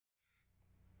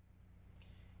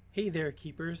Hey there,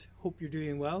 keepers. Hope you're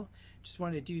doing well. Just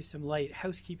want to do some light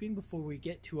housekeeping before we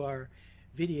get to our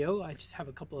video. I just have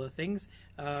a couple of things.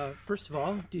 First of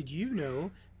all, did you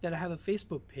know that I have a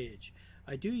Facebook page?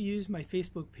 I do use my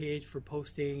Facebook page for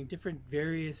posting different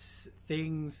various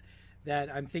things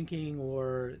that I'm thinking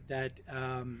or that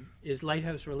is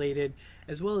lighthouse related,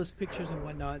 as well as pictures and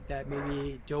whatnot that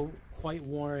maybe don't quite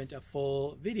warrant a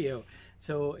full video.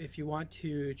 So if you want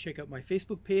to check out my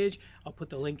Facebook page, I'll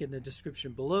put the link in the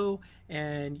description below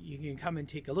and you can come and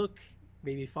take a look,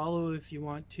 maybe follow if you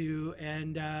want to,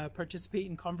 and participate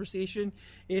in conversation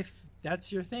if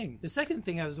that's your thing. The second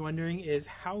thing I was wondering is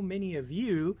how many of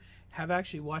you have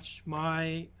actually watched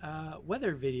my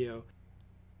weather video.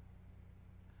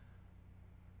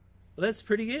 Well, that's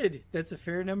pretty good. That's a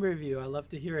fair number of you. I love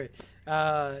to hear it.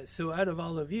 So out of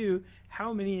all of you,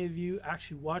 how many of you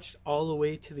actually watched all the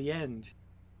way to the end?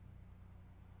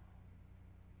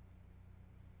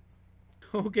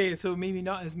 Okay, so maybe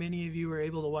not as many of you were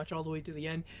able to watch all the way to the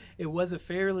end. It was a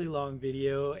fairly long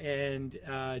video and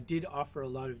did offer a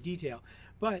lot of detail.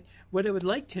 But what I would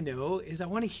like to know is I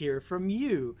want to hear from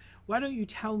you. Why don't you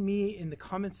tell me in the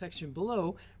comment section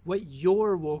below what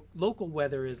your local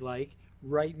weather is like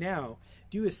right now.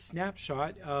 Do a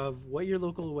snapshot of what your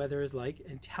local weather is like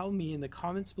and tell me in the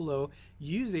comments below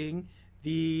using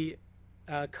the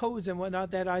codes and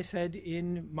whatnot that I said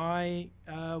in my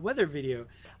weather video.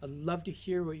 I'd love to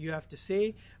hear what you have to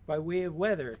say by way of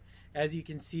weather. As you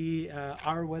can see,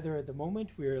 our weather at the moment,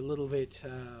 we're a little bit,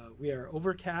 we are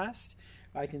overcast.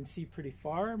 I can see pretty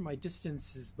far. My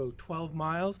distance is about 12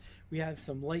 miles. We have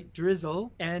some light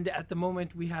drizzle, and at the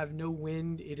moment we have no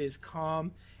wind. It is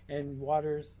calm and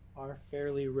waters are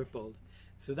fairly rippled.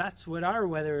 So that's what our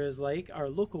weather is like, our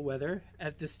local weather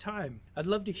at this time. I'd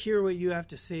love to hear what you have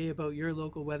to say about your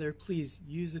local weather. Please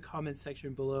use the comment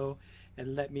section below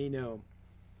and let me know.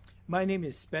 My name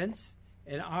is Spence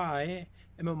and I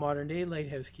am a modern day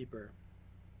lighthouse keeper.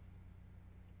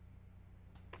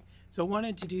 So I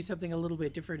wanted to do something a little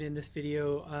bit different in this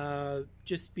video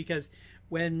just because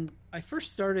when I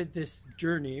first started this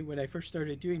journey, when I first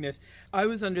started doing this, I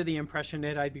was under the impression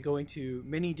that I'd be going to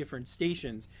many different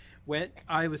stations. When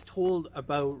I was told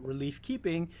about relief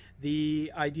keeping, the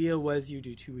idea was you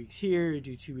do 2 weeks here,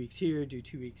 do 2 weeks here, do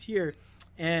 2 weeks here.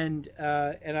 And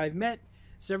I've met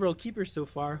several keepers so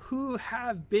far who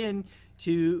have been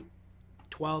to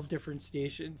 12 different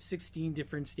stations, 16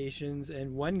 different stations,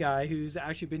 and one guy who's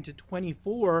actually been to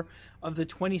 24 of the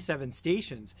 27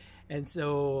 stations. And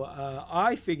so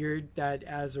I figured that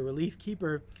as a relief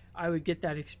keeper, I would get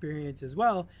that experience as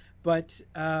well, but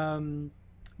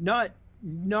not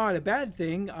a bad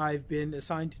thing. I've been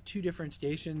assigned to 2 different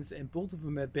stations, and both of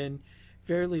them have been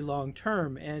fairly long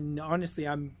term. And honestly,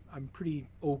 I'm pretty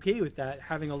okay with that.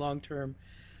 Having a long term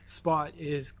spot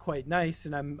is quite nice,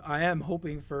 and I am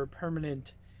hoping for a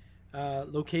permanent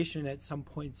location at some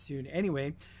point soon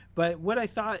anyway. But what I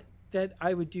thought that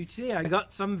I would do today, I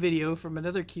got some video from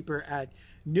another keeper at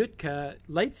Nootka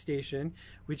Lightstation,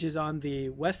 which is on the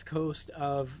west coast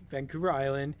of Vancouver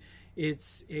Island.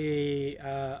 It's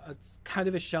it's kind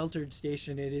of a sheltered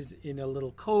station. It is in a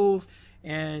little cove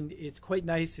and it's quite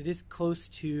nice. It is close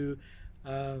to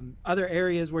other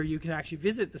areas where you can actually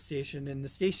visit the station, and the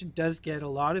station does get a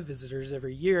lot of visitors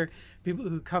every year. People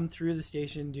who come through the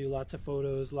station do lots of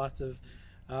photos, lots of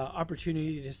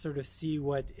opportunity to sort of see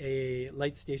what a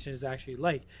light station is actually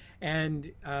like.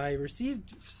 And I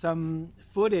received some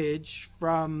footage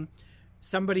from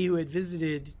somebody who had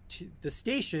visited the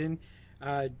station,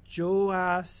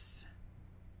 Joas,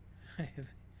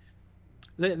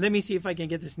 let me see if I can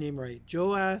get this name right,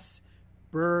 Joas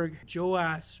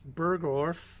Burggraaf,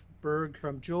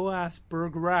 from Joas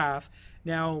Burggraaf.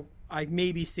 Now, I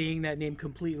may be saying that name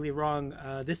completely wrong.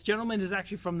 This gentleman is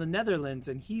actually from the Netherlands,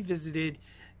 and he visited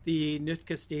the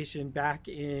Nootka station back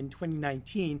in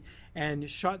 2019 and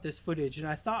shot this footage. And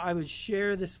I thought I would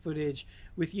share this footage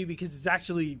with you because it's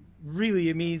actually really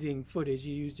amazing footage.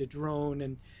 He used a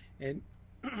drone and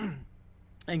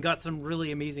got some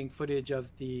really amazing footage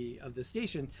of the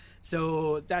station.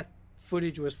 So that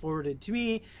footage was forwarded to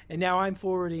me, and now I'm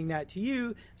forwarding that to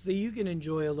you so that you can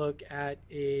enjoy a look at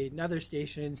another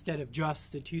station instead of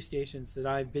just the 2 stations that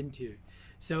I've been to.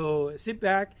 So sit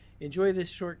back, enjoy this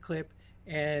short clip,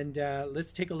 and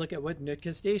let's take a look at what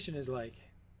Nootka Station is like.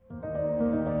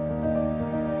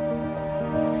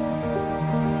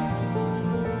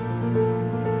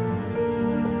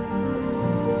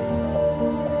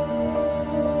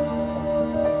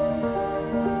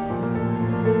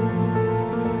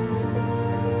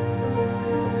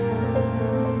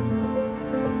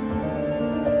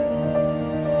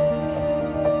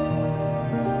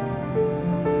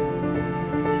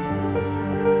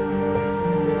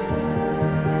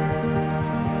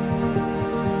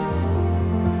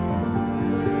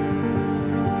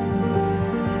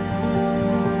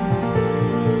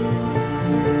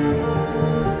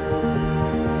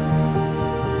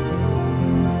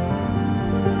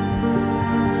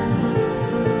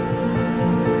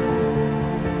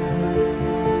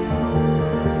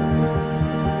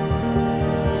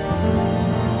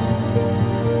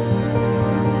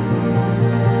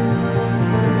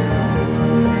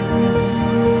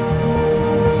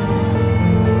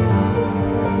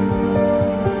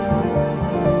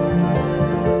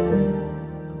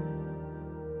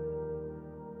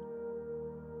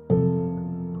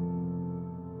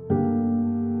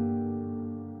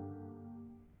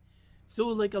 So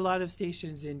like a lot of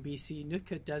stations in BC,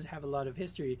 Nootka does have a lot of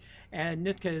history, and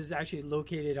Nootka is actually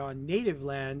located on native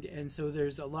land, and so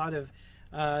there's a lot of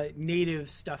native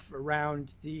stuff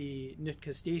around the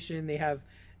Nootka station. They have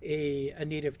a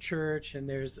native church, and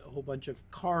there's a whole bunch of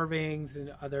carvings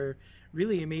and other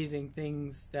really amazing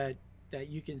things that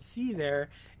you can see there.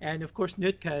 And of course,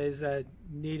 Nootka is a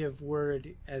native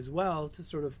word as well to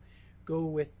sort of go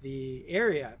with the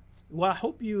area. Well, I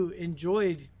hope you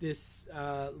enjoyed this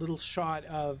little shot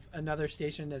of another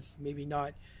station that's maybe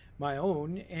not my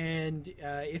own. And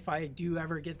if I do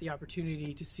ever get the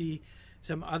opportunity to see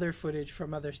some other footage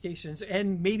from other stations,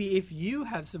 and maybe if you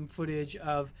have some footage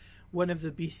of one of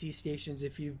the BC stations,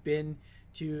 if you've been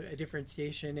to a different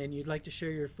station and you'd like to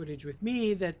share your footage with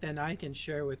me that then I can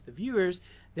share with the viewers,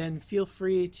 then feel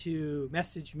free to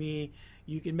message me.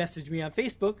 You can message me on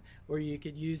Facebook, or you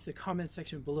could use the comment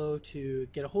section below to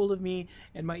get a hold of me.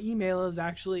 And my email is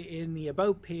actually in the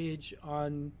About page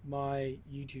on my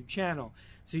YouTube channel.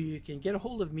 So you can get a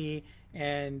hold of me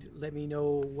and let me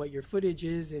know what your footage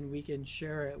is, and we can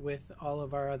share it with all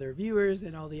of our other viewers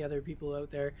and all the other people out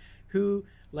there who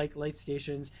like light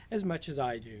stations as much as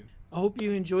I do. I hope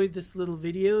you enjoyed this little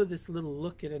video, this little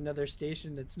look at another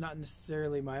station that's not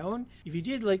necessarily my own. If you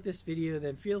did like this video,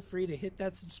 then feel free to hit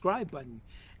that subscribe button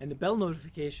and the bell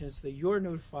notification so that you're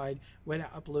notified when I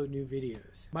upload new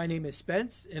videos. My name is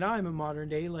Spence, and I'm a modern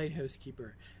day lighthouse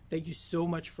keeper. Thank you so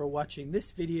much for watching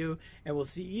this video, and we'll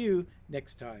see you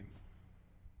next time.